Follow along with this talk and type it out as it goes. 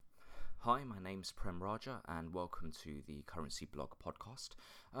Hi, my name's Prem Raja, and welcome to the Currency Blog podcast.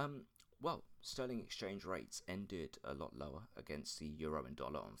 Sterling exchange rates ended a lot lower against the euro and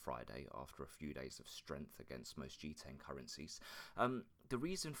dollar on Friday after a few days of strength against most G10 currencies. The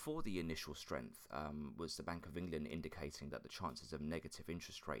reason for the initial strength was the Bank of England indicating that the chances of negative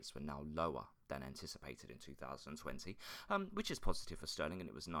interest rates were now lower than anticipated in 2020, which is positive for sterling, and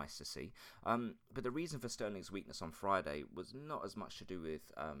it was nice to see. But the reason for sterling's weakness on Friday was not as much to do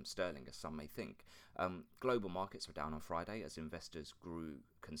with sterling as some may think. Global markets were down on Friday as investors grew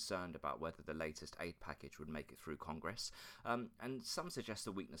concerned about whether the latest aid package would make it through Congress, and some suggest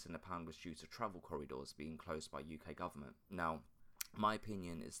the weakness in the pound was due to travel corridors being closed by UK government. Now, my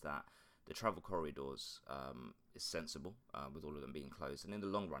opinion is that the travel corridors is sensible with all of them being closed, and in the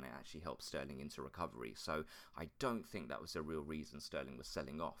long run it actually helps sterling into recovery, so I don't think that was the real reason sterling was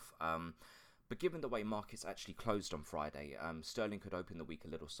selling off. But given the way markets actually closed on Friday, sterling could open the week a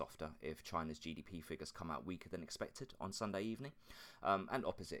little softer if China's GDP figures come out weaker than expected on Sunday evening, and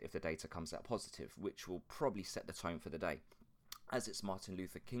opposite if the data comes out positive, which will probably set the tone for the day. As it's Martin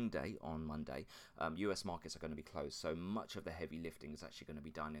Luther King Day on Monday, US markets are going to be closed, so much of the heavy lifting is actually going to be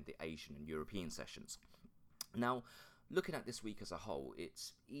done in the Asian and European sessions. Now, looking at this week as a whole,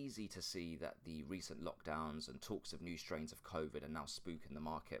 it's easy to see that the recent lockdowns and talks of new strains of COVID are now spooking the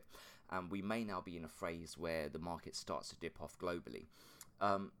market, and we may now be in a phase where the market starts to dip off globally.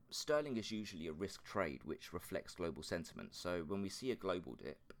 Sterling is usually a risk trade which reflects global sentiment, so when we see a global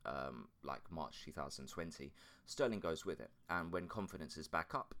dip, like March 2020, sterling goes with it, and when confidence is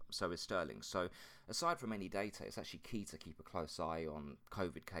back up, so is sterling. So aside from any data, it's actually key to keep a close eye on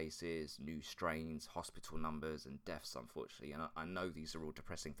COVID cases, new strains, hospital numbers and deaths, unfortunately, and I know these are all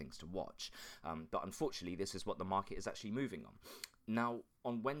depressing things to watch, but unfortunately this is what the market is actually moving on. Now,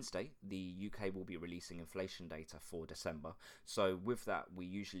 on Wednesday, the UK will be releasing inflation data for December, so with that we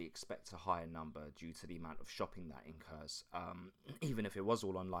usually expect a higher number due to the amount of shopping that incurs, even if it was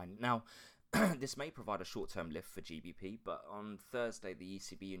all online. Now, this may provide a short-term lift for GBP, but on Thursday the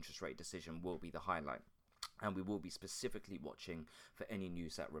ECB interest rate decision will be the highlight, and we will be specifically watching for any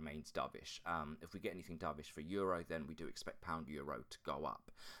news that remains dovish. If we get anything dovish for euro, then we do expect pound euro to go up.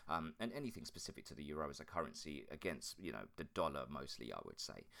 And anything specific to the euro as a currency against, the dollar mostly, I would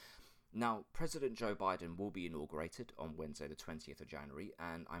say. Now, President Joe Biden will be inaugurated on Wednesday the 20th of January,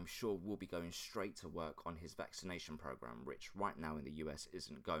 and I'm sure will be going straight to work on his vaccination program, which right now in the US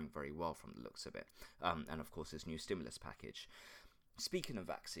isn't going very well from the looks of it, and of course his new stimulus package. Speaking of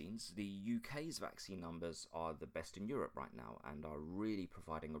vaccines, the UK's vaccine numbers are the best in Europe right now and are really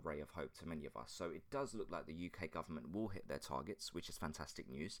providing a ray of hope to many of us. So it does look like the UK government will hit their targets, which is fantastic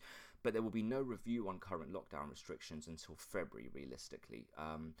news, but there will be no review on current lockdown restrictions until February, realistically.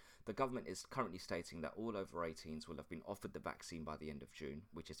 The government is currently stating that all over 18s will have been offered the vaccine by the end of June,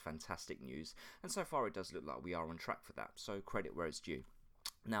 which is fantastic news, and so far it does look like we are on track for that, so credit where it's due.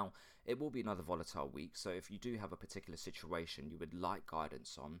 Now, it will be another volatile week, so if you do have a particular situation you would like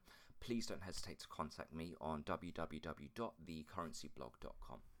guidance on, please don't hesitate to contact me on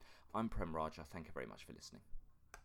www.thecurrencyblog.com. I'm Prem Raja, thank you very much for listening.